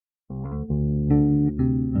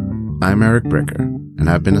I'm Eric Bricker, and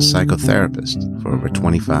I've been a psychotherapist for over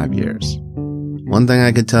 25 years. One thing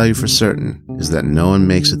I can tell you for certain is that no one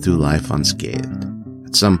makes it through life unscathed.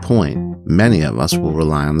 At some point, many of us will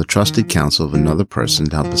rely on the trusted counsel of another person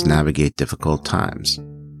to help us navigate difficult times,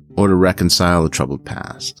 or to reconcile a troubled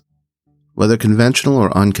past. Whether conventional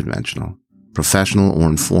or unconventional, professional or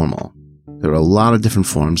informal, there are a lot of different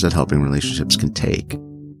forms that helping relationships can take.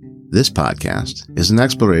 This podcast is an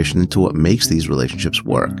exploration into what makes these relationships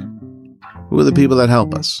work. Who are the people that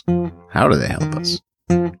help us? How do they help us?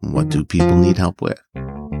 What do people need help with?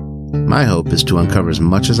 My hope is to uncover as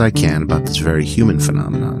much as I can about this very human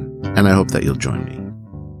phenomenon, and I hope that you'll join me.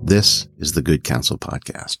 This is the Good Counsel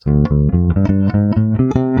Podcast.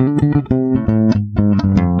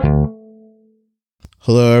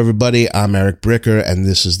 Hello, everybody. I'm Eric Bricker, and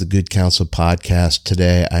this is the Good Counsel Podcast.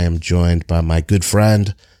 Today, I am joined by my good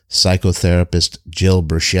friend, psychotherapist Jill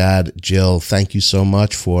Bershad. Jill, thank you so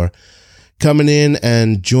much for coming in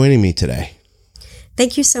and joining me today.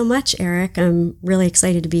 Thank you so much, Eric. I'm really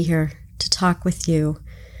excited to be here to talk with you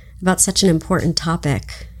about such an important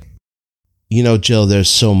topic. You know, Jill, there's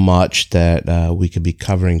so much that we could be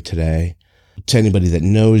covering today. To anybody that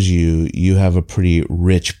knows you, you have a pretty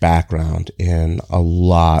rich background in a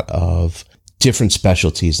lot of different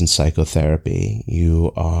specialties in psychotherapy.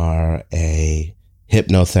 You are a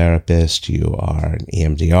hypnotherapist, you are an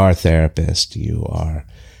EMDR therapist, you are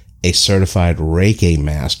a certified Reiki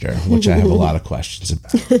master, which I have a lot of questions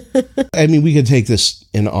about. I mean, we could take this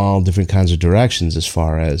in all different kinds of directions as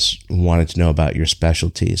far as wanting to know about your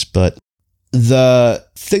specialties. But the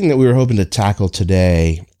thing that we were hoping to tackle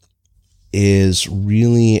today is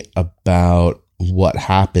really about what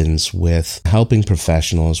happens with helping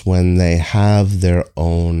professionals when they have their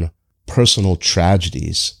own personal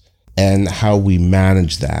tragedies and how we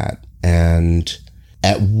manage that, and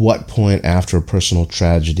at what point after a personal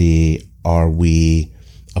tragedy are we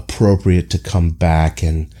appropriate to come back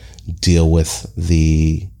and deal with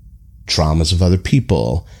the traumas of other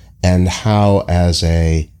people, and how, as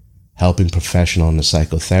a helping professional and a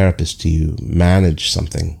psychotherapist, do you manage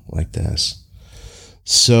something like this?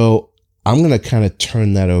 So I'm going to kind of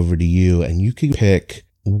turn that over to you, and you can pick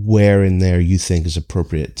where in there you think is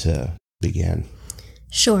appropriate to begin.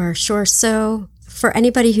 Sure. So for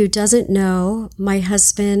anybody who doesn't know, my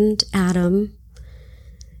husband, Adam,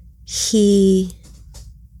 he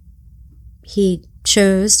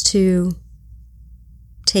chose to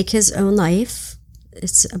take his own life.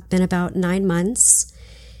 It's been about 9 months.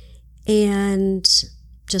 And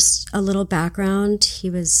just a little background, he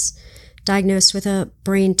was diagnosed with a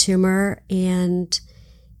brain tumor, and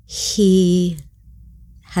he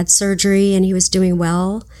had surgery and he was doing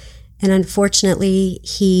well. And unfortunately,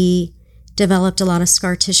 he developed a lot of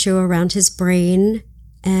scar tissue around his brain,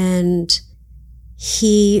 and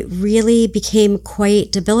he really became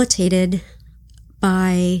quite debilitated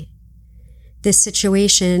by this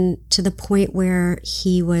situation, to the point where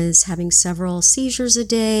he was having several seizures a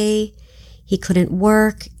day. He couldn't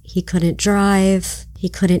work, he couldn't drive, he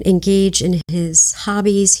couldn't engage in his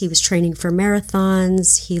hobbies. He was training for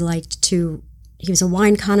marathons. He was a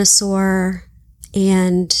wine connoisseur.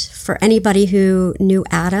 And for anybody who knew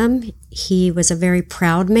Adam, he was a very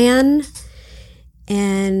proud man.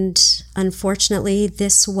 And unfortunately,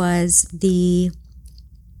 this was the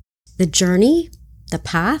journey, the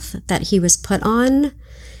path that he was put on.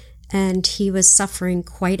 And he was suffering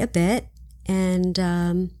quite a bit,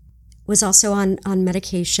 and was also on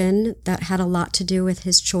medication that had a lot to do with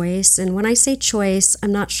his choice. And when I say choice,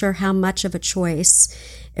 I'm not sure how much of a choice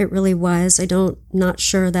it really was. Not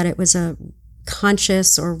sure that it was a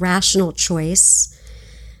conscious or rational choice,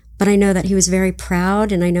 but I know that he was very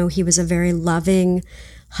proud, and I know he was a very loving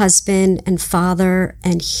husband and father,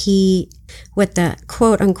 and he, with the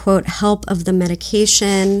quote unquote help of the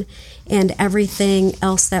medication and everything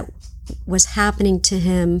else that was happening to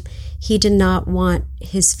him, he did not want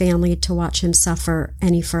his family to watch him suffer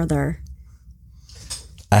any further.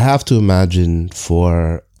 I have to imagine,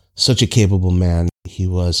 for such a capable man, he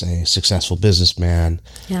was a successful businessman.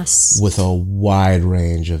 Yes. With a wide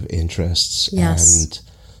range of interests. Yes. And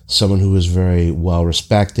someone who was very well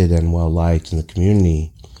respected and well liked in the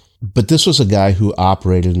community. But this was a guy who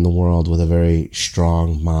operated in the world with a very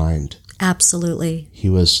strong mind. Absolutely. He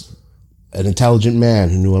was an intelligent man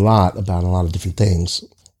who knew a lot about a lot of different things.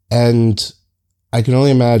 And I can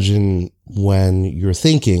only imagine when you're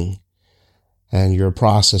thinking and your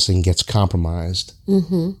processing gets compromised,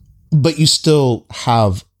 mm-hmm. but you still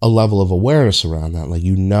have a level of awareness around that. Like,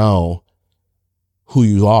 you know who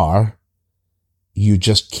you are. You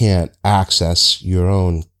just can't access your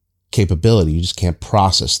own capability. You just can't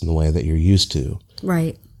process in the way that you're used to.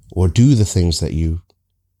 Right. or do the things that you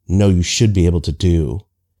know you should be able to do,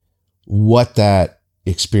 what that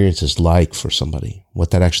experience is like for somebody,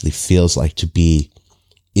 what that actually feels like to be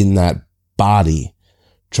in that body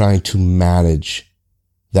trying to manage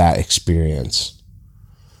that experience.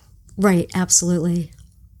 Right, absolutely.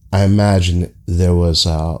 I imagine there was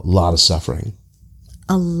a lot of suffering.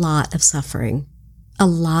 A lot of suffering. A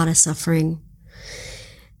lot of suffering.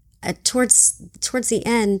 Towards the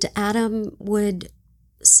end, Adam would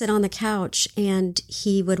sit on the couch and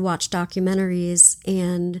he would watch documentaries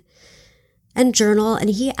and journal. And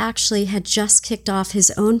he actually had just kicked off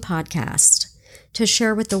his own podcast to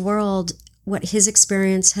share with the world what his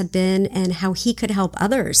experience had been and how he could help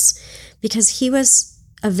others, because he was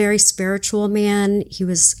a very spiritual man. He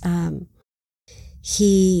was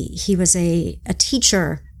he was a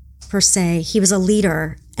teacher per se. He was a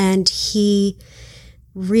leader, and he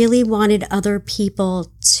really wanted other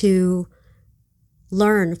people to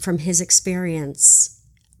learn from his experience.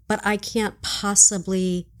 But I can't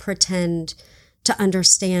possibly pretend to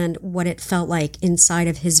understand what it felt like inside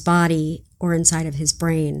of his body or inside of his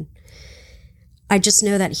brain. I just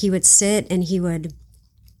know that he would sit and he would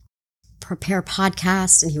prepare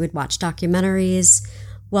podcasts and he would watch documentaries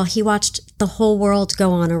while he watched the whole world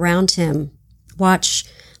go on around him, watch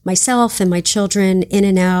myself and my children in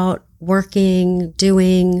and out, working,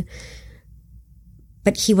 doing,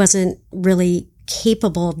 but he wasn't really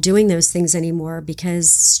capable of doing those things anymore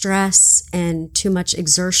because stress and too much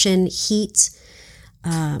exertion, heat,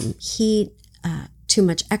 too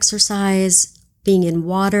much exercise, being in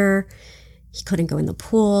water, he couldn't go in the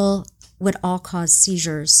pool, would all cause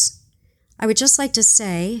seizures. I would just like to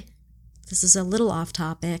say, this is a little off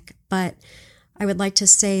topic, but I would like to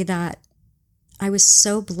say that I was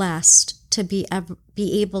so blessed to be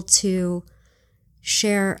able to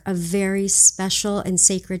share a very special and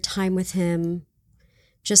sacred time with him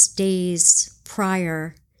just days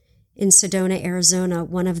prior in Sedona, Arizona,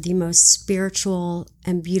 one of the most spiritual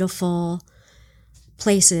and beautiful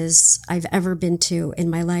places I've ever been to in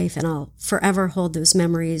my life, and I'll forever hold those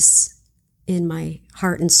memories in my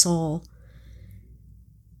heart and soul.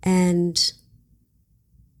 And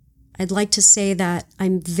I'd like to say that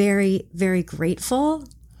I'm very, very grateful.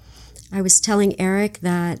 I was telling Eric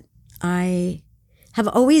that I have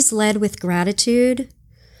always led with gratitude.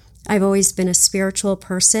 I've always been a spiritual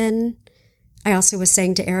person. I also was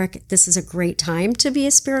saying to Eric, this is a great time to be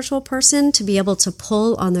a spiritual person, to be able to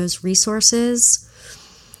pull on those resources.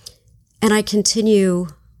 And I continue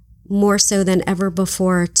more so than ever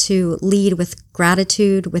before to lead with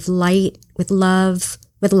gratitude, with light, with love,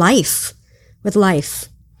 with life.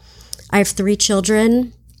 I have 3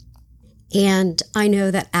 children, and I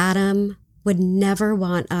know that Adam would never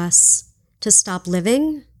want us to stop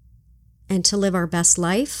living and to live our best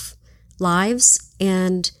lives.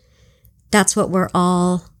 And that's what we're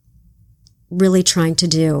all really trying to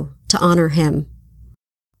do, to honor him.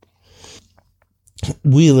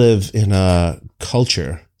 We live in a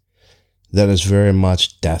culture that is very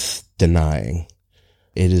much death denying.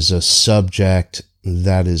 It is a subject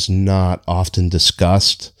that is not often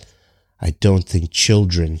discussed. I don't think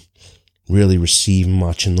children really receive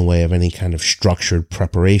much in the way of any kind of structured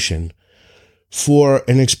preparation for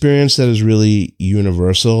an experience that is really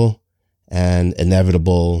universal and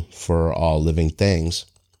inevitable for all living things.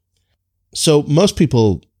 So most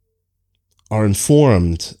people are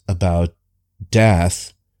informed about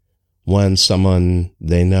death when someone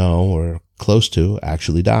they know or close to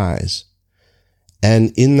actually dies.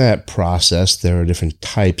 And in that process, there are different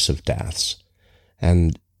types of deaths.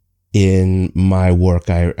 And in my work,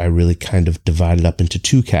 I really kind of divided up into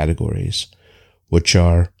 2 categories, which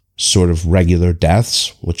are sort of regular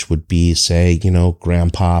deaths, which would be, say,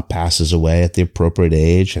 grandpa passes away at the appropriate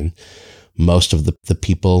age, and most of the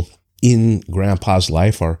people in grandpa's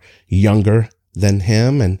life are younger than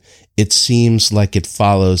him, and it seems like it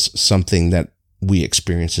follows something that we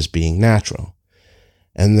experience as being natural.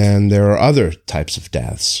 And then there are other types of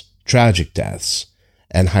deaths, tragic deaths,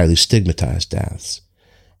 and highly stigmatized deaths.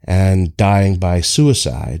 And dying by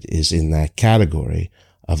suicide is in that category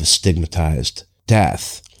of a stigmatized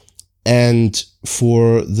death. And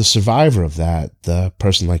for the survivor of that, the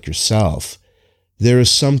person like yourself, there is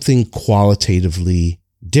something qualitatively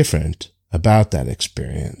different about that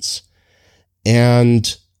experience.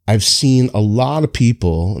 And I've seen a lot of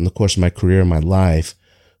people in the course of my career and my life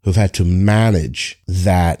who've had to manage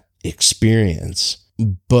that experience.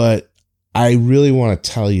 But I really want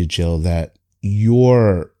to tell you, Jill, that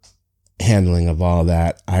your handling of all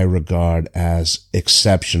that I regard as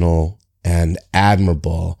exceptional and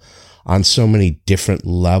admirable on so many different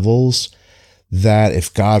levels that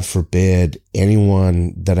if God forbid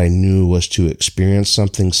anyone that I knew was to experience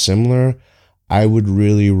something similar, I would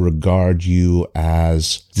really regard you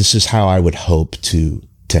as, this is how I would hope to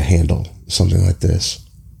handle something like this.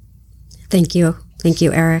 Thank you. Thank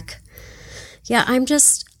you, Eric. Yeah,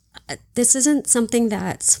 this isn't something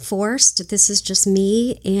that's forced. This is just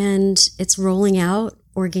me, and it's rolling out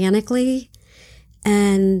organically.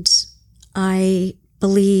 And I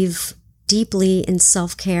believe deeply in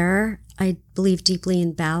self-care. I believe deeply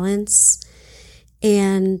in balance.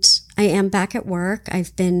 And I am back at work.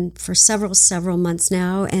 I've been for several months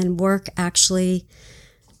now, and work actually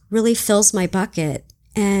really fills my bucket.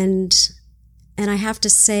 And I have to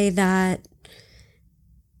say that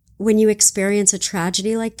when you experience a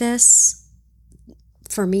tragedy like this,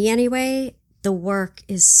 for me anyway, the work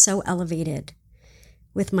is so elevated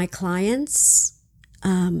with my clients,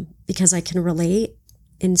 because I can relate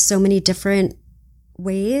in so many different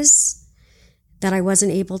ways that I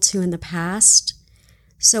wasn't able to in the past.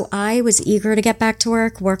 So I was eager to get back to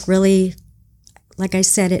work. Work really, like I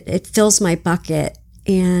said, it fills my bucket,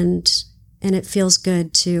 and it feels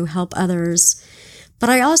good to help others. But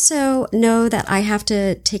I also know that I have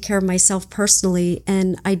to take care of myself personally,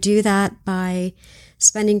 and I do that by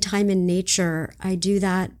spending time in nature. I do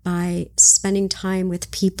that by spending time with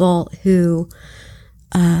people who,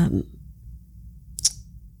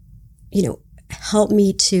 help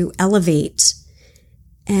me to elevate.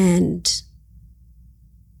 And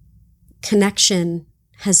connection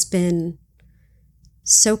has been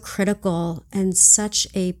so critical and such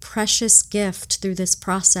a precious gift through this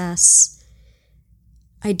process.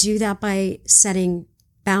 I do that by setting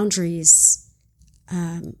boundaries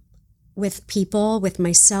with people, with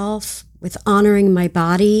myself, with honoring my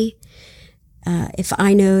body. If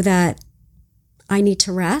I know that I need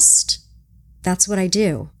to rest, that's what I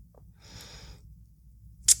do.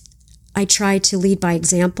 I try to lead by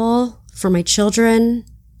example for my children.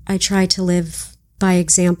 I try to live by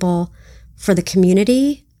example for the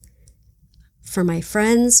community, for my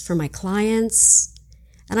friends, for my clients.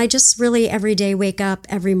 And I just really every day wake up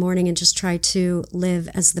every morning and just try to live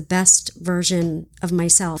as the best version of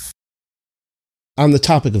myself. On the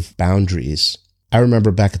topic of boundaries, I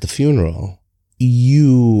remember back at the funeral,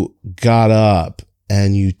 you got up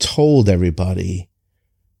and you told everybody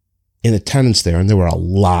in attendance there, and there were a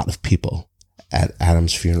lot of people at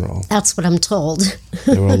Adam's funeral. That's what I'm told.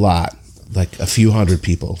 There were a lot, like a few hundred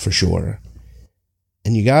people for sure.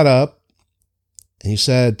 And you got up and you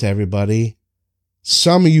said to everybody,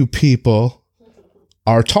 some of you people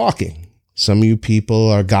are talking. Some of you people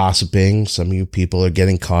are gossiping. Some of you people are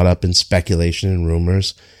getting caught up in speculation and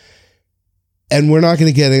rumors. And we're not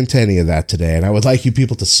going to get into any of that today. And I would like you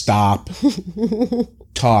people to stop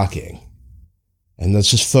talking. And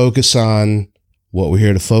let's just focus on what we're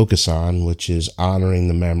here to focus on, which is honoring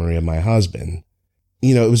the memory of my husband.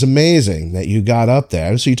 You know, it was amazing that you got up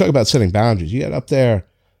there. So you talk about setting boundaries. You got up there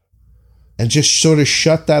and just sort of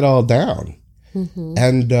shut that all down. Mm-hmm.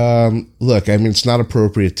 And look, I mean, it's not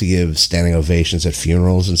appropriate to give standing ovations at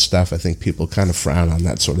funerals and stuff. I think people kind of frown on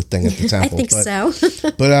that sort of thing at the temple. I think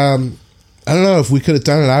so. But I don't know, if we could have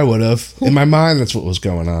done it, I would have. In my mind, that's what was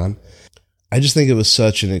going on. I just think it was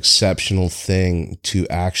such an exceptional thing to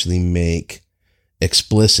actually make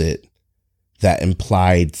explicit that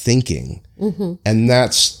implied thinking. Mm-hmm. And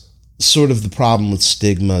that's sort of the problem with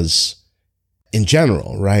stigmas in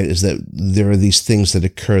general, right? Is that there are these things that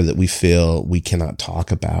occur that we feel we cannot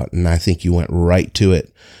talk about. And I think you went right to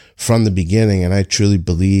it from the beginning. And I truly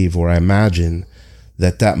believe, or I imagine,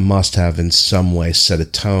 that must have in some way set a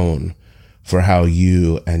tone for how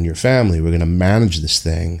you and your family were going to manage this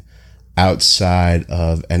thing outside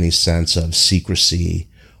of any sense of secrecy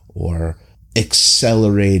or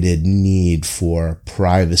accelerated need for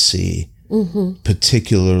privacy, mm-hmm.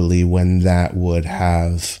 particularly when that would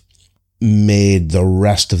have made the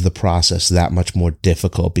rest of the process that much more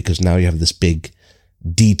difficult, because now you have this big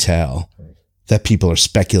detail that people are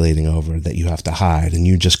speculating over that you have to hide. And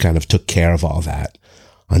you just kind of took care of all that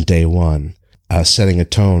on day one, setting a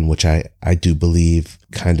tone, which I do believe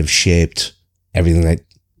kind of shaped everything that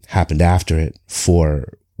happened after it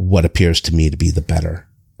for what appears to me to be the better.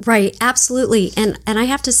 Right. Absolutely. And I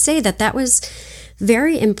have to say that was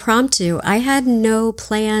very impromptu. I had no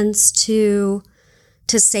plans to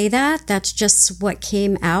say that. That's just what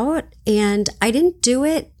came out. And I didn't do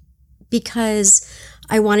it because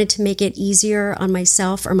I wanted to make it easier on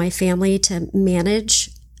myself or my family to manage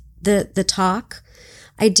the talk.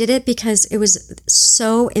 I did it because it was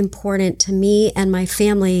so important to me and my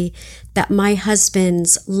family that my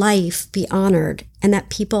husband's life be honored and that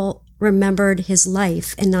people remembered his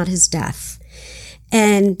life and not his death.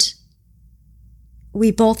 And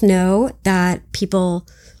we both know that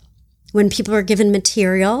when people are given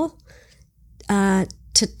material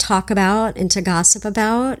to talk about and to gossip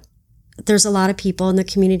about, there's a lot of people in the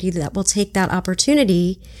community that will take that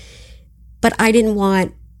opportunity. But I didn't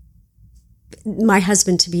want my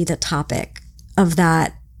husband to be the topic of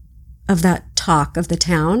that talk of the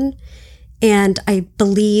town. And I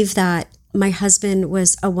believe that my husband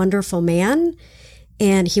was a wonderful man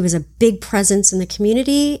and he was a big presence in the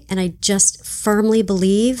community. And I just firmly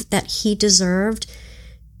believe that he deserved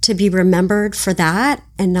to be remembered for that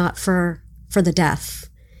and not for the death.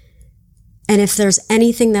 And if there's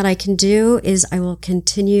anything that I can do, is I will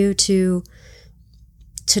continue to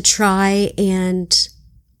try and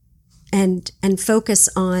focus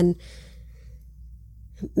on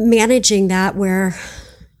managing that, where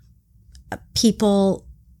people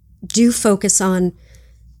do focus on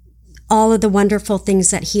all of the wonderful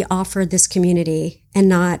things that he offered this community and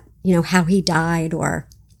not, how he died or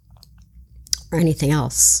anything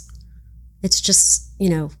else. It's just,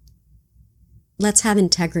 let's have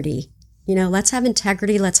integrity. Let's have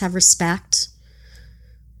integrity. Let's have respect.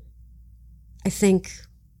 I think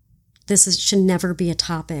this should never be a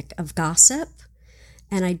topic of gossip.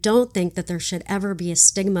 And I don't think that there should ever be a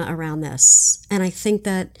stigma around this. And I think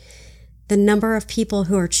that the number of people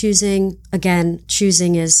who are choosing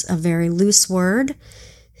is a very loose word,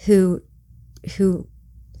 who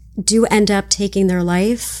do end up taking their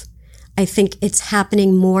life. I think it's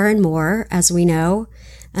happening more and more, as we know.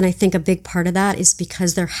 And I think a big part of that is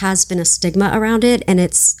because there has been a stigma around it, and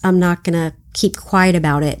I'm not going to keep quiet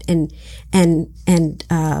about it and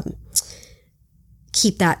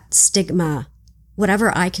keep that stigma.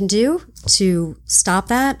 Whatever I can do to stop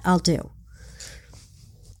that, I'll do.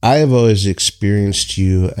 I have always experienced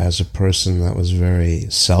you as a person that was very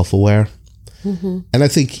self-aware. Mm-hmm. And I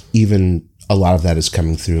think even a lot of that is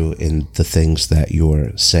coming through in the things that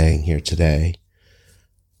you're saying here today.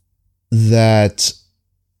 That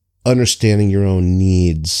understanding your own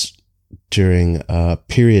needs during a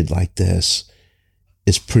period like this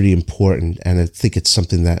is pretty important. And I think it's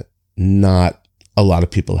something that not a lot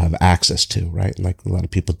of people have access to, right? Like, a lot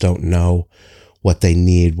of people don't know what they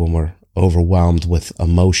need when we're overwhelmed with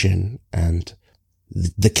emotion and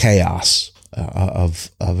the chaos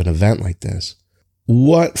of an event like this.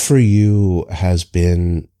 What for you has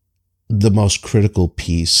been the most critical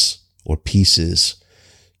piece or pieces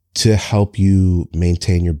to help you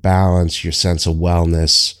maintain your balance, your sense of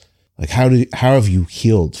wellness? Like, how have you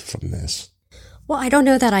healed from this? Well, I don't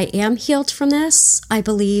know that I am healed from this. I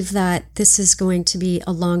believe that this is going to be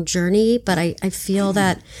a long journey, but I feel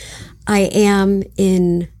that I am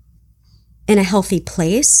in a healthy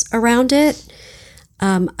place around it.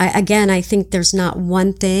 I think there's not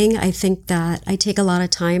one thing. I think that I take a lot of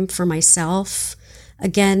time for myself.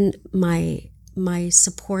 Again, my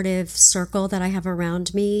supportive circle that I have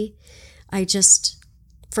around me. I just,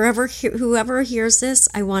 whoever hears this,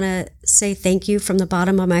 I want to say thank you from the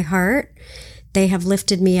bottom of my heart. They have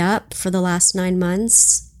lifted me up for the last 9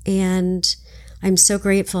 months, and I'm so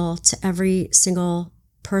grateful to every single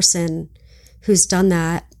person who's done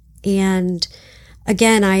that. And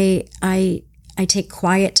again, I take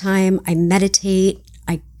quiet time. I meditate.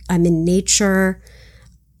 I'm in nature.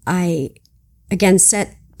 I, again,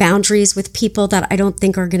 set boundaries with people that I don't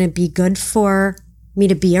think are going to be good for me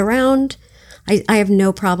to be around. I have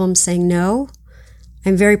no problem saying no.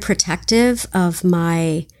 I'm very protective of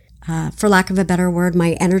my, for lack of a better word,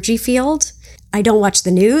 my energy field. I don't watch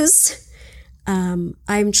the news.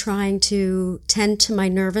 I'm trying to tend to my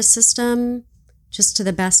nervous system just to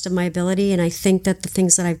the best of my ability. And I think that the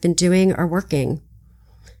things that I've been doing are working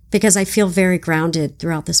because I feel very grounded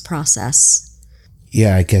throughout this process.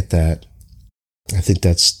 Yeah, I get that. I think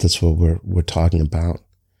that's what we're talking about.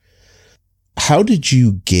 How did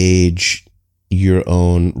you gauge your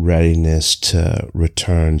own readiness to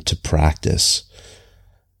return to practice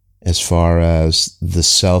as far as the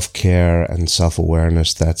self-care and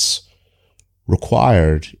self-awareness that's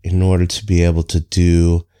required in order to be able to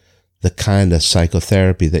do the kind of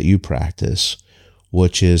psychotherapy that you practice,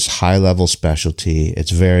 which is high-level specialty?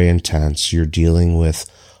 It's very intense. You're dealing with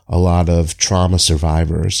a lot of trauma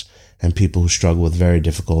survivors and people who struggle with very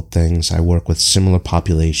difficult things. I work with similar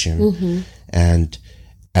population. Mm-hmm. And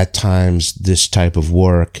at times, this type of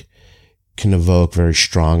work can evoke very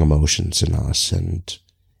strong emotions in us. And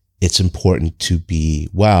it's important to be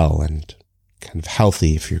well and kind of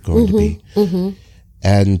healthy if you're going to be. Mm-hmm.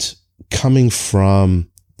 And coming from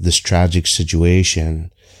this tragic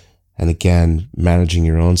situation, and again, managing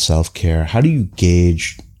your own self-care, how do you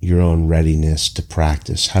gauge your own readiness to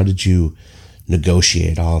practice? How did you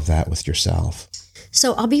negotiate all of that with yourself?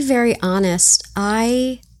 So I'll be very honest.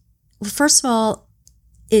 First of all,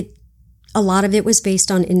 a lot of it was based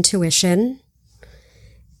on intuition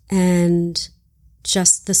and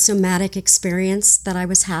just the somatic experience that I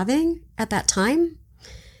was having at that time.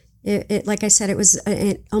 Like I said, it was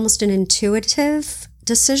almost an intuitive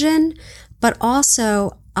decision, but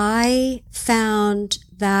also I found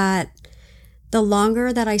that the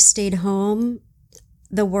longer that I stayed home,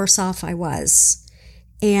 the worse off I was.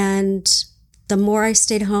 And the more I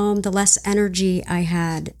stayed home, the less energy I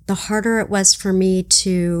had, the harder it was for me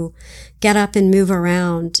to get up and move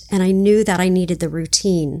around. And I knew that I needed the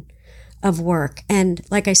routine of work. And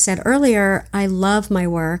like I said earlier, I love my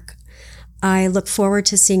work. I look forward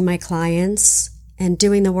to seeing my clients and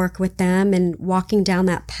doing the work with them and walking down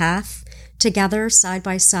that path together side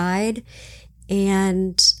by side.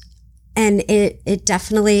 And it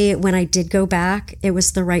definitely, when I did go back, it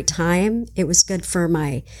was the right time. It was good for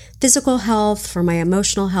my physical health, for my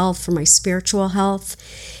emotional health, for my spiritual health.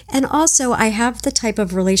 And also I have the type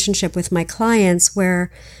of relationship with my clients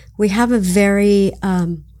where we have a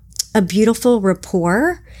beautiful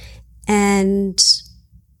rapport. And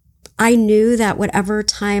I knew that whatever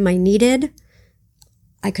time I needed,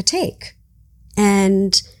 I could take.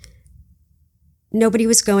 And nobody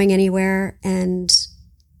was going anywhere. And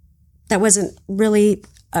that wasn't really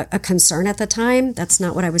a concern at the time. That's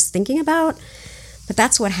not what I was thinking about. But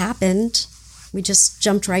that's what happened. We just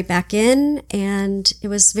jumped right back in, and it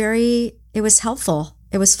was helpful.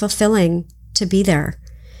 It was fulfilling to be there.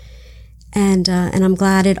 And I'm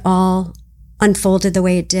glad it all unfolded the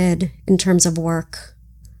way it did in terms of work.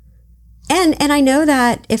 And I know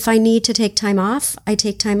that if I need to take time off, I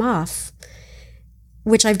take time off,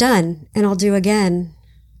 which I've done and I'll do again.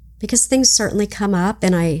 Because things certainly come up,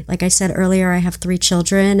 and like I said earlier, I have 3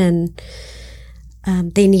 children, and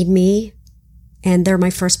they need me, and they're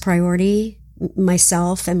my first priority,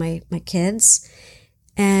 myself and my kids.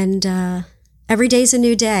 And every day's a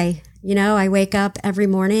new day. You know, I wake up every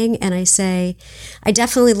morning and I say, I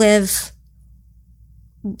definitely live,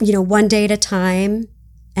 one day at a time,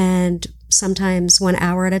 and sometimes 1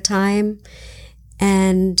 hour at a time.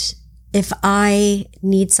 And if I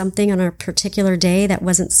need something on a particular day that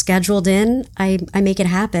wasn't scheduled in, I make it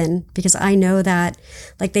happen, because I know that,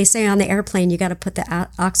 like they say on the airplane, you got to put the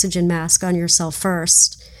oxygen mask on yourself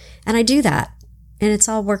first. And I do that. And it's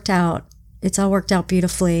all worked out. It's all worked out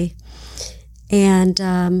beautifully. And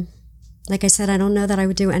like I said, I don't know that I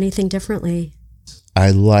would do anything differently.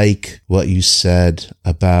 I like what you said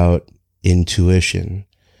about intuition.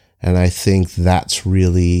 And I think that's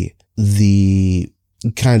really the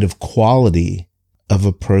kind of quality of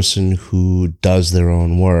a person who does their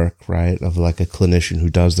own work, right? Of like a clinician who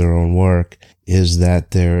does their own work, is that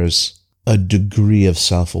there's a degree of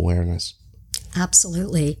self-awareness.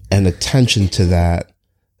 Absolutely. And attention to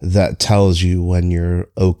that tells you when you're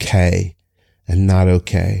okay and not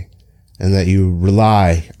okay, and that you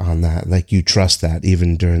rely on that, like you trust that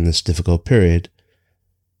even during this difficult period.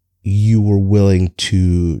 You were willing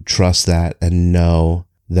to trust that and know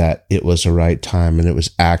that it was the right time, and it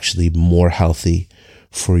was actually more healthy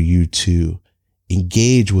for you to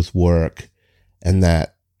engage with work, and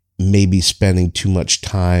that maybe spending too much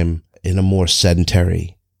time in a more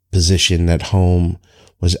sedentary position at home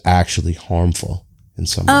was actually harmful in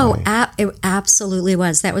some way. It absolutely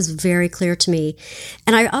was. That was very clear to me.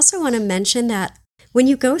 And I also want to mention that when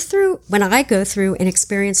I go through an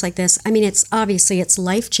experience like this, I mean, it's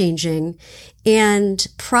life-changing. And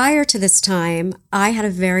prior to this time, I had a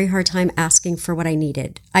very hard time asking for what I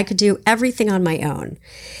needed. I could do everything on my own.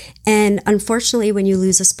 And unfortunately, when you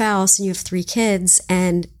lose a spouse and you have 3 kids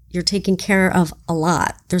and you're taking care of a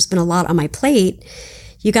lot, there's been a lot on my plate,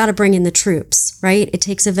 you got to bring in the troops, right? It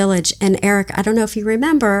takes a village. And Eric, I don't know if you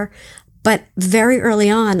remember, but very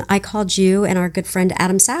early on, I called you and our good friend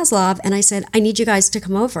Adam Saslov, and I said, I need you guys to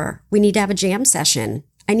come over. We need to have a jam session.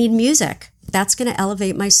 I need music. That's going to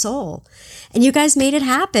elevate my soul. And you guys made it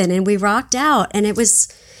happen, and we rocked out. And it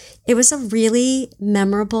was a really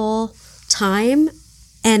memorable time.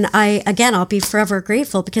 And I'll be forever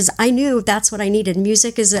grateful, because I knew that's what I needed.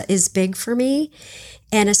 Music is big for me.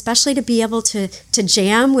 And especially to be able to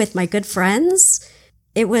jam with my good friends,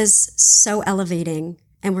 it was so elevating.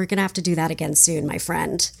 And we're going to have to do that again soon, my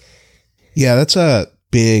friend. Yeah, that's a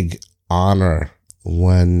big honor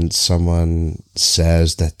when someone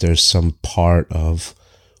says that there's some part of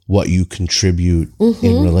what you contribute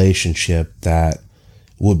in relationship that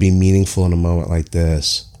would be meaningful in a moment like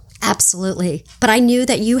this. Absolutely. But I knew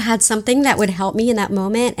that you had something that would help me in that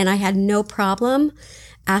moment, and I had no problem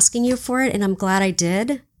asking you for it, and I'm glad I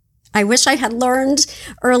did. I wish I had learned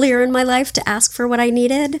earlier in my life to ask for what I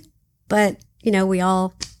needed, but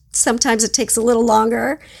sometimes it takes a little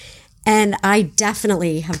longer. And I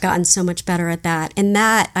definitely have gotten so much better at that. And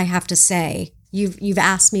that, I have to say, you've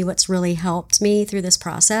asked me what's really helped me through this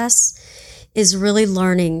process is really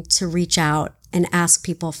learning to reach out and ask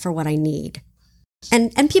people for what I need.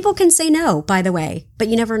 And people can say no, by the way, but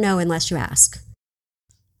you never know unless you ask.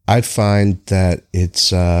 I find that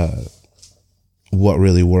it's what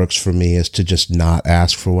really works for me is to just not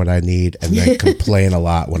ask for what I need and then complain a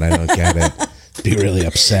lot when I don't get it. Be really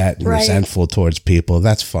upset and resentful towards people.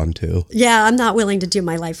 That's fun too. Yeah, I'm not willing to do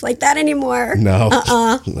my life like that anymore. No.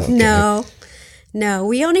 Okay. No.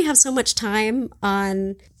 We only have so much time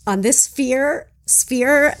on this sphere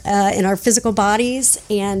in our physical bodies,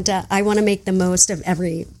 and I want to make the most of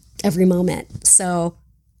every moment. So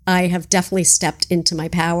I have definitely stepped into my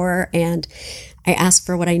power, and I ask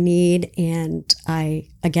for what I need, and I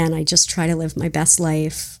just try to live my best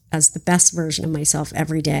life as the best version of myself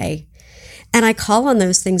every day. And I call on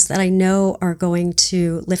those things that I know are going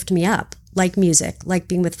to lift me up, like music, like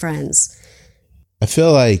being with friends. I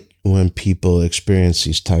feel like when people experience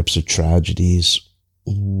these types of tragedies,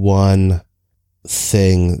 one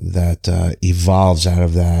thing that evolves out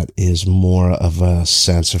of that is more of a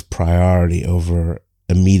sense of priority over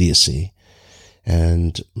immediacy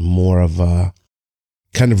and more of a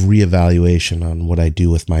kind of reevaluation on what I do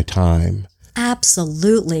with my time.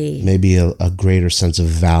 Absolutely. Maybe a greater sense of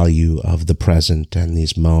value of the present and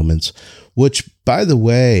these moments, which, by the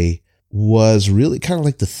way, was really kind of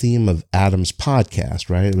like the theme of Adam's podcast,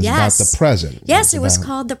 right? It was about the present. Yes, it was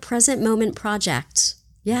called the Present Moment Project.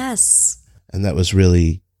 Yes. And that was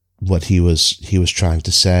really what he was trying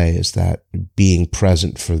to say, is that being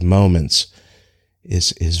present for the moments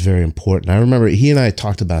is very important. I remember he and I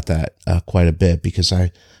talked about that quite a bit because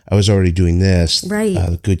I was already doing this,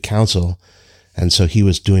 Good Counsel. And so he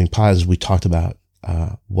was doing pods. We talked about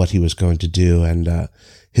what he was going to do and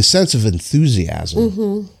his sense of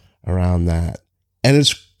enthusiasm around that. And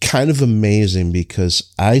it's kind of amazing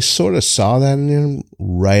because I sort of saw that in him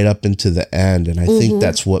right up into the end. And I think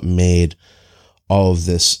that's what made all of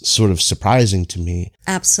this sort of surprising to me.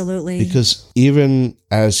 Absolutely. Because even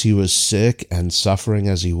as he was sick and suffering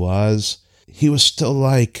as he was still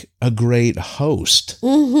like a great host.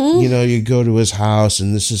 You go to his house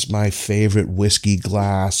and this is my favorite whiskey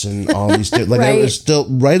glass and all these like it was still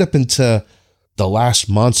right up into the last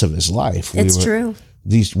months of his life. It's true.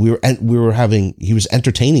 He was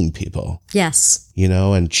entertaining people. Yes.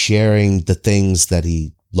 And sharing the things that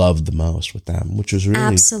he loved the most with them, which was really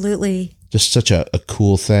absolutely just such a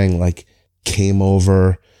cool thing. Like came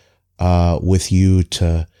over with you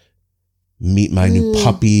to meet my new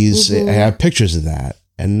puppies. I have pictures of that.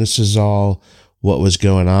 And this is all what was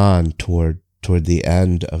going on toward the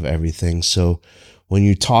end of everything. So when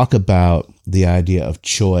you talk about the idea of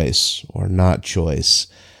choice or not choice,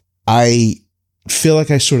 I feel like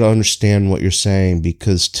I sort of understand what you're saying,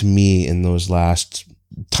 because to me, in those last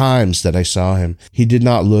times that I saw him, he did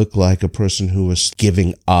not look like a person who was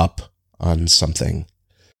giving up on something.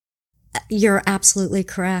 You're absolutely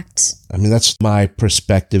correct. I mean, that's my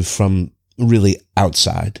perspective from really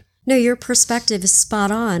outside. No, your perspective is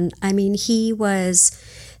spot on. I mean,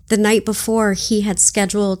 the night before, he had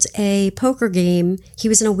scheduled a poker game. He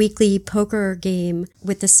was in a weekly poker game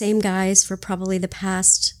with the same guys for probably the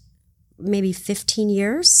past maybe 15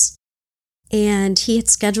 years. And he had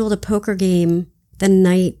scheduled a poker game the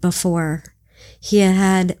night before.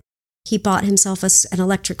 He bought himself an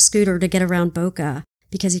electric scooter to get around Boca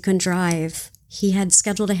because he couldn't drive. He had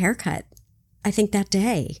scheduled a haircut, I think, that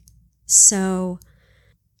day. So,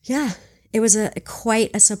 yeah, it was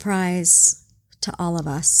quite a surprise to all of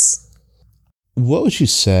us. What would you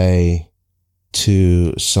say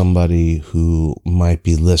to somebody who might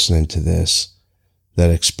be listening to this that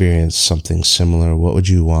experienced something similar? What would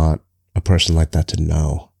you want a person like that to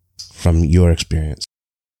know from your experience?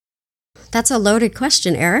 That's a loaded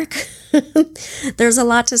question, Eric. There's a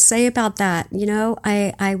lot to say about that.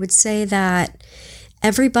 I would say that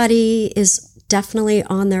everybody is definitely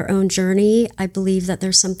on their own journey. I believe that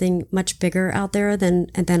there's something much bigger out there than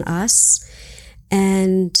us.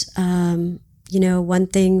 And, one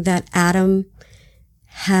thing that Adam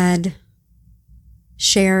had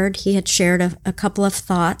shared, he had shared a couple of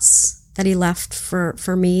thoughts that he left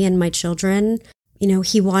for me and my children.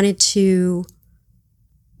 He wanted to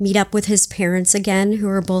meet up with his parents again, who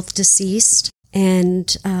are both deceased,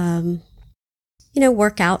 and,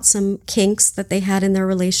 work out some kinks that they had in their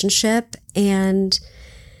relationship. And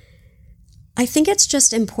I think it's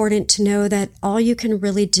just important to know that all you can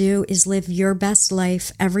really do is live your best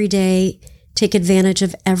life every day, take advantage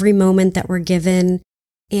of every moment that we're given,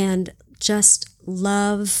 and just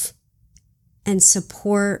love and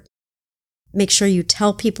support. Make sure you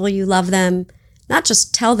tell people you love them, not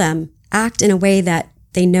just tell them, act in a way that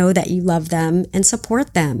they know that you love them and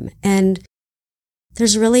support them. And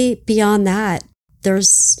there's really beyond that, I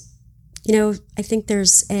think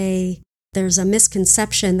there's a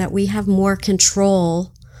misconception that we have more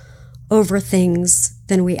control over things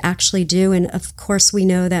than we actually do. And of course, we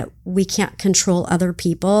know that we can't control other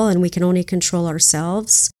people and we can only control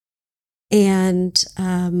ourselves. And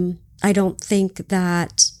I don't think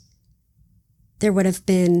that there would have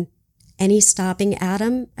been any stopping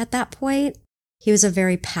Adam at that point. He was a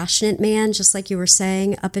very passionate man, just like you were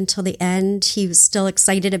saying, up until the end. He was still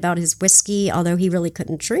excited about his whiskey, although he really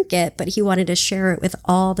couldn't drink it, but he wanted to share it with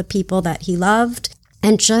all the people that he loved.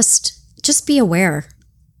 And just be aware.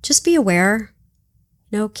 Just be aware.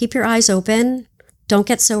 Keep your eyes open. Don't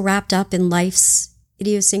get so wrapped up in life's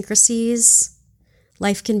idiosyncrasies.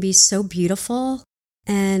 Life can be so beautiful.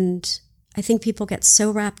 And I think people get so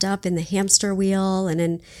wrapped up in the hamster wheel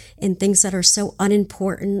and in things that are so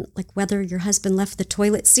unimportant, like whether your husband left the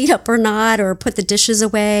toilet seat up or not, or put the dishes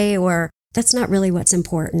away, or that's not really what's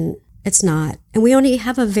important. It's not. And we only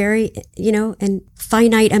have a very, and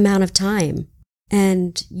finite amount of time,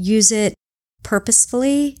 and use it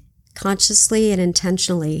purposefully, consciously, and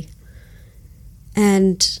intentionally.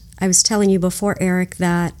 And I was telling you before, Eric,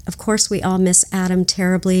 that of course we all miss Adam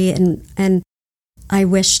terribly, and I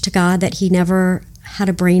wish to God that he never had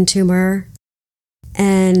a brain tumor.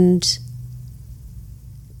 But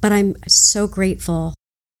I'm so grateful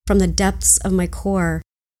from the depths of my core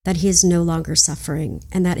that he is no longer suffering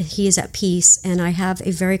and that he is at peace. And I have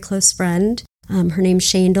a very close friend, her name's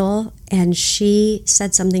Shandel, and she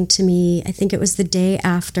said something to me, I think it was the day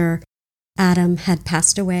after Adam had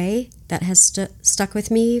passed away, that has stuck with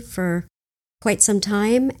me for quite some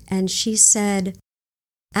time. And she said,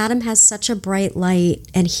 Adam has such a bright light,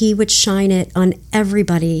 and he would shine it on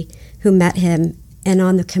everybody who met him and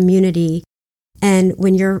on the community. And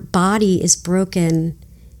when your body is broken,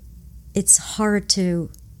 it's hard to,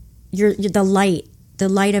 the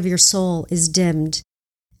light of your soul is dimmed.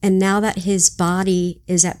 And now that his body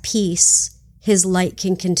is at peace, his light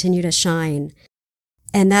can continue to shine.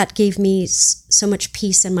 And that gave me so much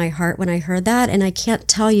peace in my heart when I heard that. And I can't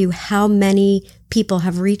tell you how many people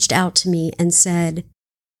have reached out to me and said,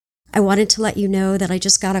 I wanted to let you know that I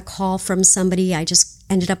just got a call from somebody. I just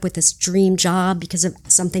ended up with this dream job because of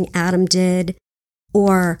something Adam did,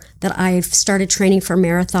 or that I've started training for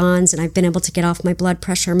marathons and I've been able to get off my blood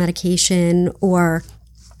pressure medication. Or,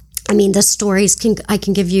 the stories I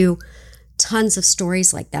can give you tons of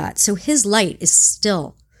stories like that. So his light is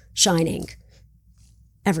still shining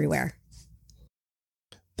everywhere.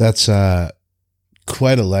 That's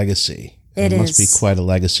quite a legacy. It must be quite a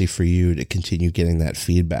legacy for you to continue getting that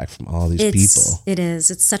feedback from all these people. It is.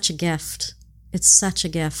 It's such a gift. It's such a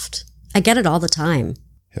gift. I get it all the time.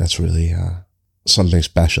 That's really something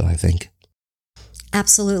special, I think.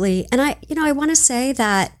 Absolutely. And I want to say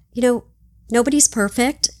that, nobody's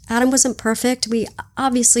perfect. Adam wasn't perfect. We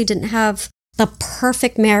obviously didn't have the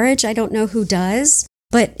perfect marriage. I don't know who does.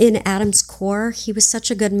 But in Adam's core, he was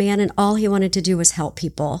such a good man, and all he wanted to do was help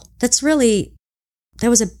people. That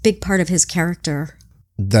was a big part of his character.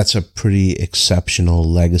 That's a pretty exceptional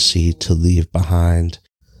legacy to leave behind,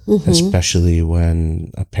 especially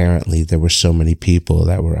when apparently there were so many people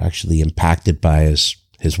that were actually impacted by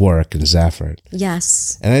his work and his effort.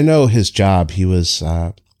 Yes. And I know his job, he was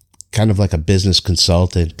kind of like a business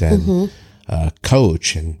consultant and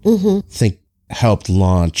coach, and I think helped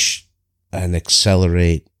launch and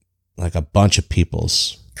accelerate like a bunch of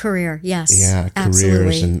people's career. Yes. Yeah. Absolutely.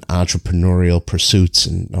 Careers and entrepreneurial pursuits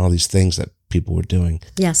and all these things that people were doing.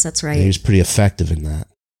 Yes, that's right. And he was pretty effective in that.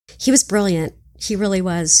 He was brilliant. He really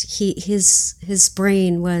was. His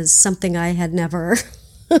brain was something I had never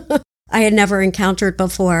encountered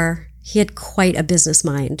before. He had quite a business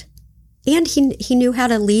mind. And he knew how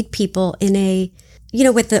to lead people in a,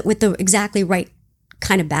 with the exactly right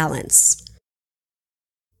kind of balance.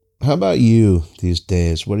 How about you these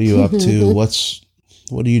days? What are you up to?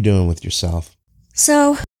 What are you doing with yourself?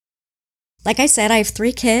 So, like I said, I have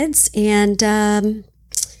 3 kids, and I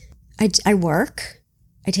work.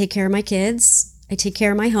 I take care of my kids. I take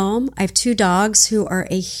care of my home. I have 2 dogs who are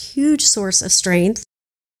a huge source of strength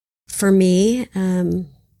for me.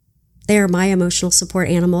 They are my emotional support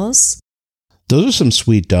animals. Those are some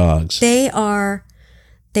sweet dogs. They are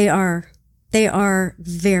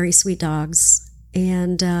very sweet dogs.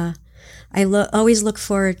 And I always look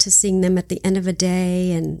forward to seeing them at the end of a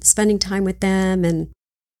day and spending time with them. And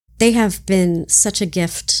they have been such a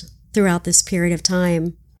gift throughout this period of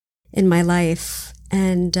time in my life.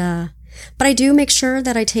 And But I do make sure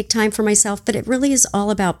that I take time for myself, but it really is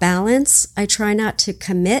all about balance. I try not to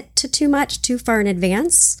commit to too much too far in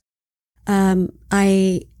advance.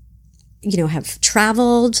 I have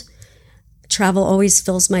traveled. Travel always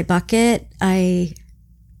fills my bucket. I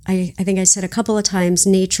think I said a couple of times,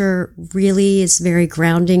 nature really is very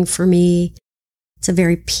grounding for me. It's a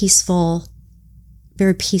very peaceful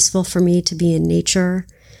for me to be in nature.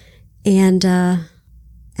 And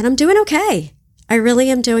I'm doing okay. I really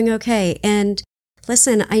am doing okay. And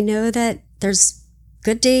listen, I know that there's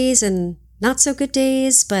good days and not so good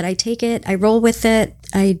days, but I take it, I roll with it.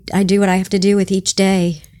 I do what I have to do with each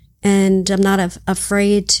day. And I'm not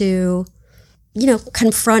afraid to,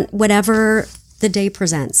 confront whatever the day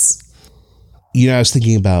presents. I was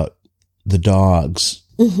thinking about the dogs,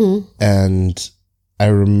 and I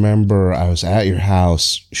remember I was at your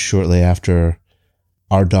house shortly after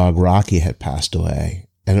our dog Rocky had passed away.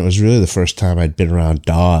 And it was really the first time I'd been around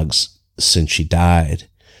dogs since she died.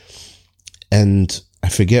 And I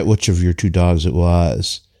forget which of your two dogs it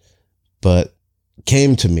was, but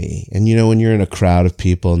came to me. And when you're in a crowd of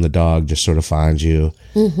people and the dog just sort of finds you,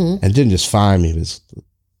 and didn't just find me, it was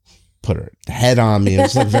put her head on me. It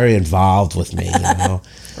was like very involved with me,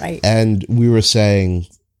 Right. And we were saying,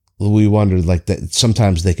 we wondered like that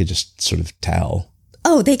sometimes they could just sort of tell.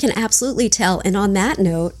 Oh, they can absolutely tell. And on that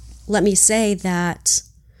note, let me say that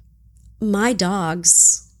my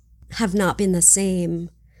dogs have not been the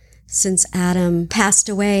same since Adam passed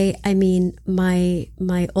away. I mean, my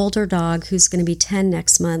older dog, who's going to be 10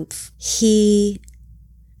 next month, he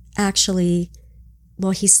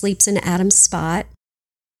sleeps in Adam's spot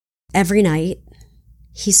every night.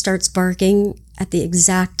 He starts barking at the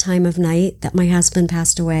exact time of night that my husband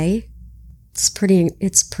passed away. It's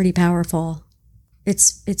pretty powerful.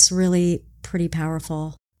 It's really pretty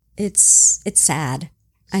powerful. It's sad.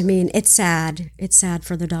 I mean, it's sad. It's sad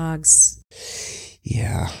for the dogs.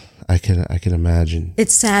 Yeah, I can imagine.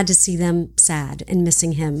 It's sad to see them sad and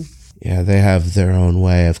missing him. Yeah, they have their own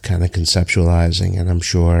way of kind of conceptualizing, and I'm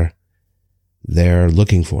sure they're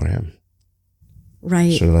looking for him.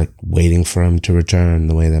 Right. Sort of like waiting for him to return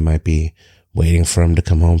the way they might be waiting for him to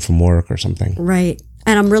come home from work or something. Right.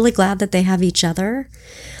 And I'm really glad that they have each other.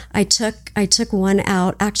 I took one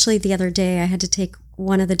out. Actually, the other day, I had to take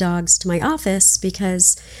one of the dogs to my office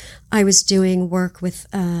because I was doing work with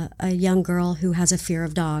a young girl who has a fear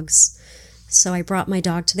of dogs. So I brought my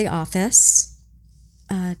dog to the office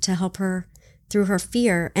to help her through her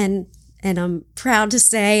fear. And I'm proud to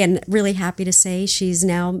say and really happy to say she's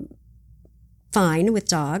now fine with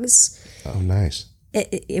dogs. Oh, nice.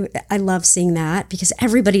 I love seeing that because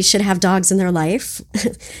everybody should have dogs in their life.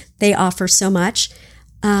 They offer so much.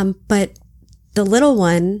 But the little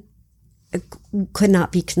one could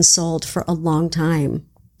not be consoled for a long time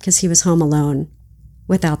because he was home alone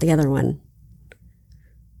without the other one.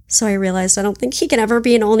 So I realized I don't think he can ever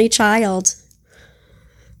be an only child.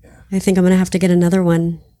 I think I'm going to have to get another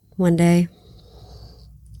one day.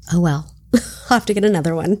 Oh, well, I'll have to get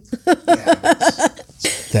another one.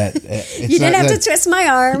 You didn't have to twist my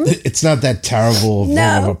arm. It's not that terrible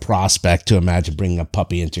of a prospect to imagine bringing a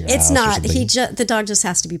puppy into your house. It's not. The dog just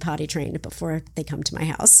has to be potty trained before they come to my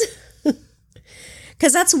house.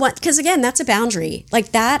 Because again, that's a boundary.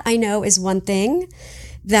 Like that, I know is one thing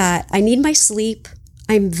that I need my sleep.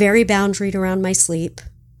 I'm very boundaried around my sleep.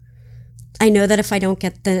 I know that if I don't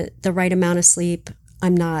get the right amount of sleep,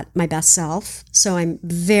 I'm not my best self. So I'm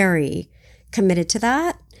very committed to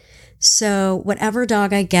that. So whatever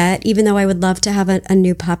dog I get, even though I would love to have a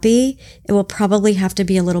new puppy, it will probably have to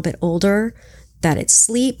be a little bit older, that it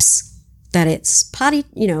sleeps, that it's potty,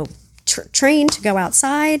 trained to go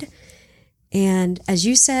outside. And as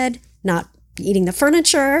you said, not eating the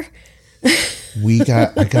furniture. We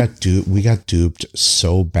got duped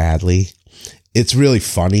so badly. It's really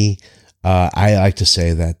funny. I like to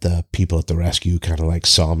say that the people at the rescue kind of like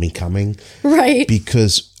saw me coming. Right.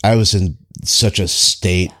 Because I was in such a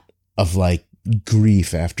state of like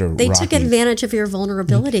grief after They Rocky. took advantage of your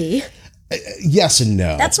vulnerability. Yes and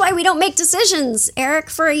no. That's why we don't make decisions, Eric,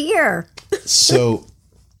 for a year. So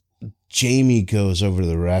Jamie goes over to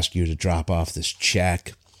the rescue to drop off this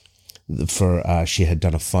check for she had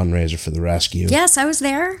done a fundraiser for the rescue. Yes, I was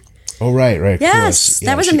there. Oh, right. Yes,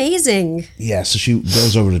 that was amazing. Yeah, so she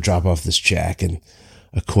goes over to drop off this check, and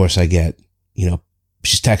of course I get,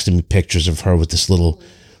 she's texting me pictures of her with this little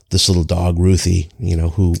dog, Ruthie,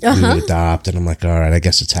 who we would adopt, and I'm like, all right, I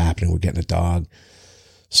guess it's happening. We're getting a dog.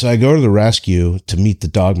 So I go to the rescue to meet the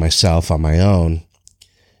dog myself on my own,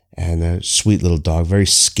 and a sweet little dog, very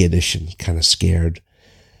skittish and kind of scared.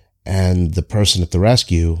 And the person at the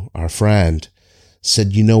rescue, our friend,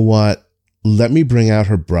 said, you know what? let me bring out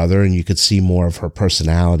her brother and you could see more of her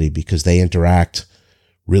personality because they interact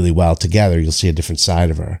really well together. You'll see a different side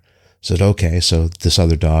of her. So, okay, so this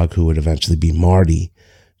other dog who would eventually be Marty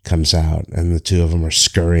comes out and the two of them are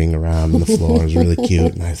scurrying around on the floor. It was really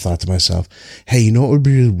cute. And I thought to myself, hey, you know what would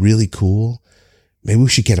be really cool? Maybe we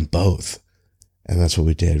should get them both. And that's what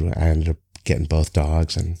we did. I ended up getting both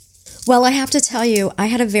dogs. And well, I have to tell you, I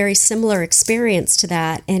had a very similar experience to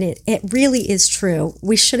that. And it really is true.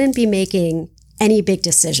 We shouldn't be making any big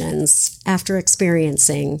decisions after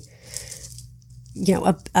experiencing,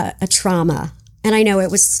 a trauma. And I know it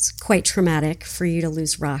was quite traumatic for you to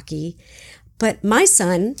lose Rocky. But my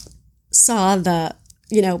son saw the,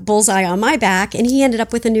 bullseye on my back, and he ended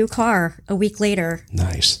up with a new car a week later.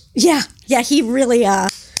 Nice. Yeah, he really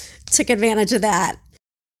took advantage of that.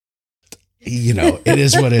 It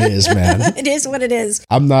is what it is, man. It is what it is.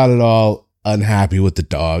 I'm not at all unhappy with the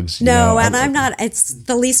dogs. No, and I'm not. It's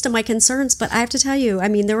the least of my concerns. But I have to tell you,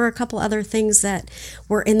 there were a couple other things that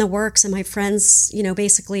were in the works, and my friends,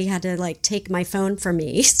 basically had to take my phone from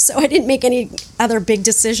me. So I didn't make any other big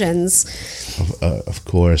decisions. Of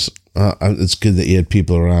course. It's good that you had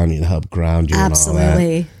people around you to help ground you. Absolutely. And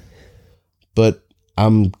all that. But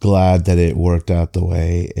I'm glad that it worked out the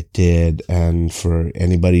way it did. And for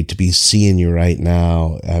anybody to be seeing you right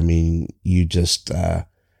now, you just,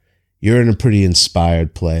 you're in a pretty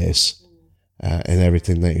inspired place in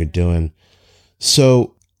everything that you're doing.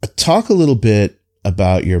 So talk a little bit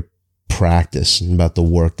about your practice and about the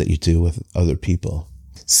work that you do with other people.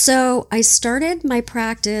 So I started my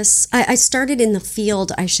practice, I started in the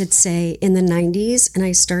field, I should say, in the 90s, and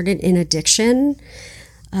I started in addiction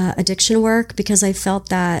work because I felt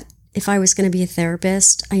that if I was going to be a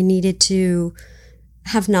therapist, I needed to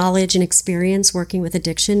have knowledge and experience working with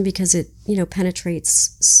addiction because it,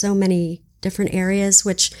 penetrates so many different areas,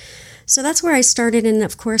 so that's where I started. And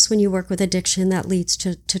of course, when you work with addiction, that leads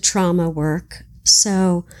to trauma work.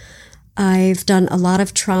 So I've done a lot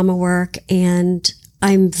of trauma work, and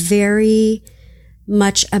I'm very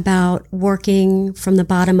much about working from the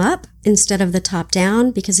bottom up instead of the top down,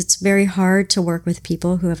 because it's very hard to work with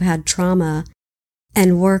people who have had trauma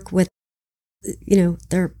and work with,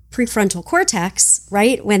 their prefrontal cortex,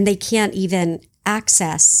 right? When they can't even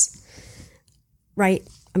access, right?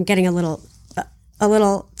 I'm getting a little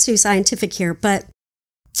too scientific here, but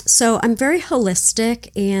so I'm very holistic,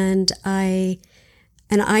 and I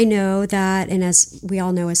know that, and as we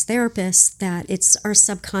all know as therapists, that it's our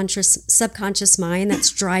subconscious mind that's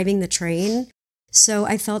driving the train. So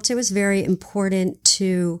I felt it was very important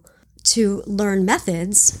to learn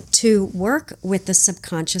methods to work with the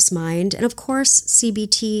subconscious mind. And of course,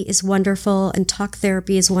 CBT is wonderful and talk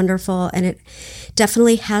therapy is wonderful, and it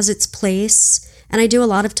definitely has its place. And I do a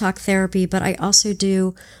lot of talk therapy, but I also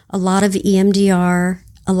do a lot of EMDR,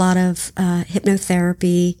 a lot of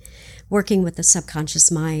hypnotherapy, working with the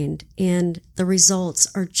subconscious mind. And the results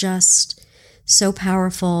are just so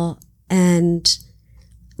powerful and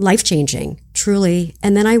life-changing, truly.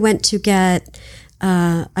 And then I went to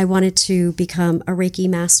I wanted to become a Reiki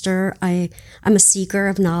master. I'm a seeker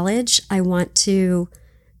of knowledge. I want to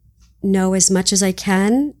know as much as I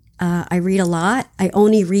can. I read a lot. I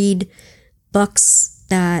only read books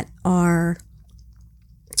that are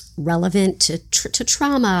relevant to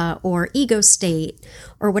trauma or ego state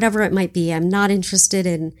or whatever it might be. I'm not interested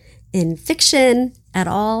in fiction at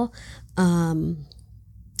all,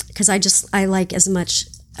 because I like as much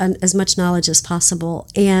knowledge as possible,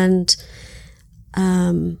 and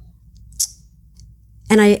I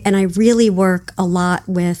really work a lot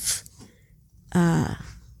with a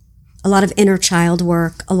lot of inner child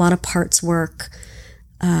work, a lot of parts work,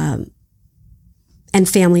 and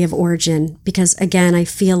family of origin, because again, I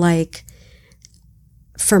feel like,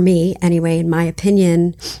 for me anyway, in my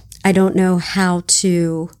opinion, I don't know how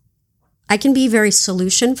to, I can be very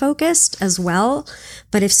solution focused as well,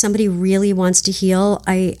 but if somebody really wants to heal,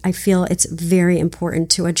 I feel it's very important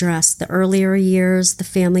to address the earlier years, the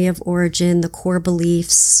family of origin, the core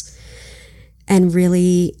beliefs, and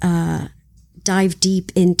really dive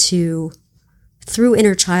deep into, through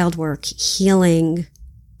inner child work, healing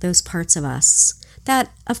those parts of us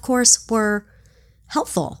that, of course, were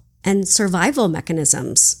helpful and survival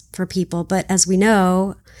mechanisms for people. But as we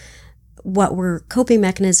know, what were coping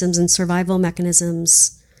mechanisms and survival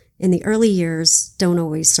mechanisms in the early years don't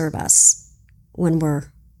always serve us when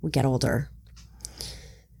we get older.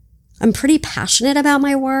 I'm pretty passionate about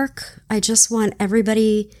my work. I just want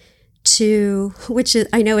everybody to, which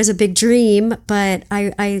I know is a big dream, but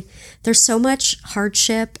I there's so much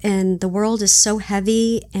hardship and the world is so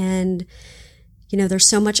heavy, and there's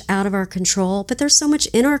so much out of our control, but there's so much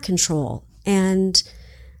in our control. And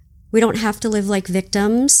We don't have to live like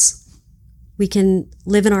victims. We can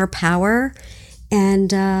live in our power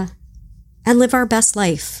and live our best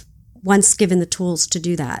life once given the tools to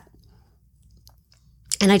do that.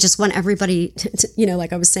 And I just want everybody to,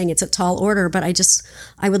 like I was saying, it's a tall order, but I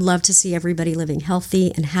would love to see everybody living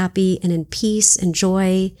healthy and happy and in peace and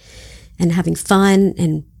joy and having fun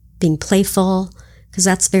and being playful, because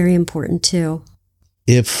that's very important too.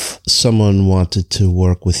 If someone wanted to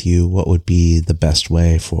work with you, what would be the best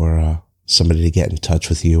way for somebody to get in touch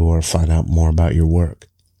with you or find out more about your work?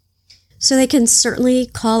 So they can certainly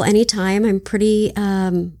call anytime. I'm pretty,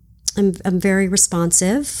 I'm very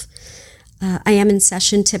responsive. I am in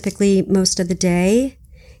session typically most of the day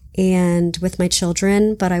and with my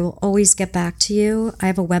children, but I will always get back to you. I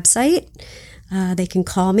have a website. They can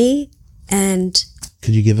call me. And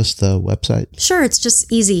could you give us the website? Sure. It's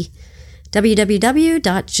just easy.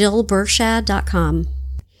 www.jillbershad.com.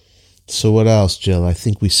 So what else, Jill? I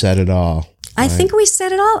think we said it all. I think we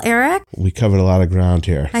said it all, Eric. We covered a lot of ground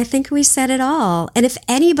here. I think we said it all. And if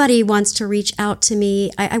anybody wants to reach out to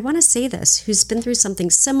me, I want to say this, who's been through something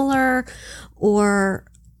similar, or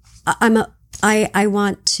I'm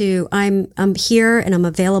here and I'm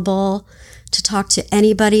available to talk to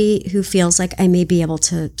anybody who feels like I may be able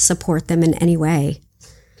to support them in any way.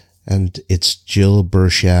 And it's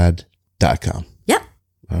jillbershad.com. Yep.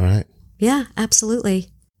 All right. Yeah, absolutely.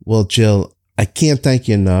 Well, Jill, I can't thank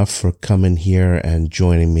you enough for coming here and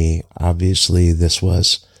joining me. Obviously, this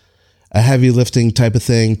was a heavy lifting type of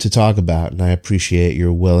thing to talk about, and I appreciate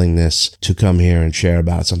your willingness to come here and share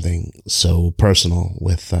about something so personal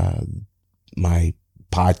with my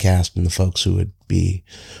podcast and the folks who would be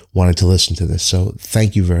wanting to listen to this. So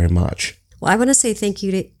thank you very much. Well, I want to say thank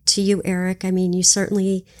you to you, Eric. I mean, you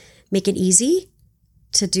certainly make it easy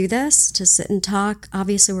to do this, to sit and talk.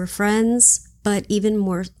 Obviously, we're friends, but even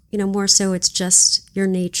more so, it's just your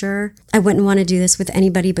nature. I wouldn't want to do this with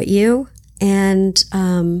anybody but you. And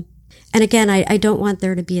again, I don't want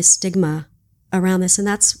there to be a stigma around this. And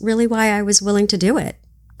that's really why I was willing to do it,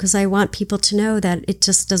 because I want people to know that it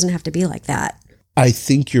just doesn't have to be like that. I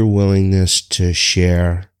think your willingness to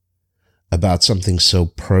share about something so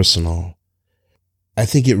personal, I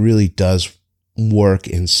think it really does work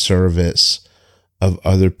in service of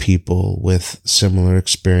other people with similar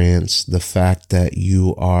experience. The fact that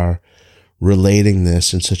you are relating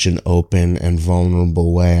this in such an open and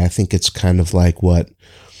vulnerable way, I think it's kind of like what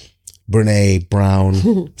Brene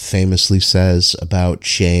Brown famously says about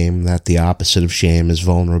shame, that the opposite of shame is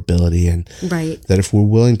vulnerability. And right. That if we're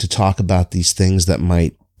willing to talk about these things that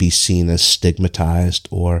might be seen as stigmatized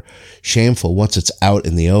or shameful, once it's out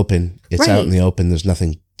in the open, it's out in the open. There's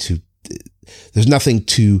nothing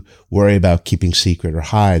to worry about keeping secret or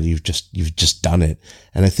hide. You've just done it.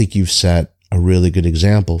 And I think you've set a really good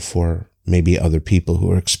example for maybe other people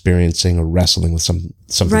who are experiencing or wrestling with something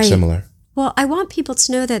similar. Well, I want people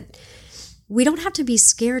to know that we don't have to be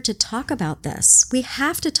scared to talk about this. We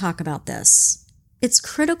have to talk about this. It's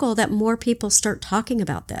critical that more people start talking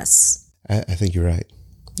about this. I think you're right.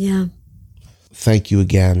 Yeah. Thank you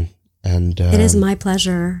again. And it is my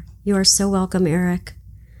pleasure. You are so welcome, Eric.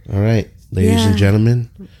 All right. Ladies and gentlemen,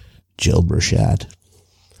 Jill Bershad.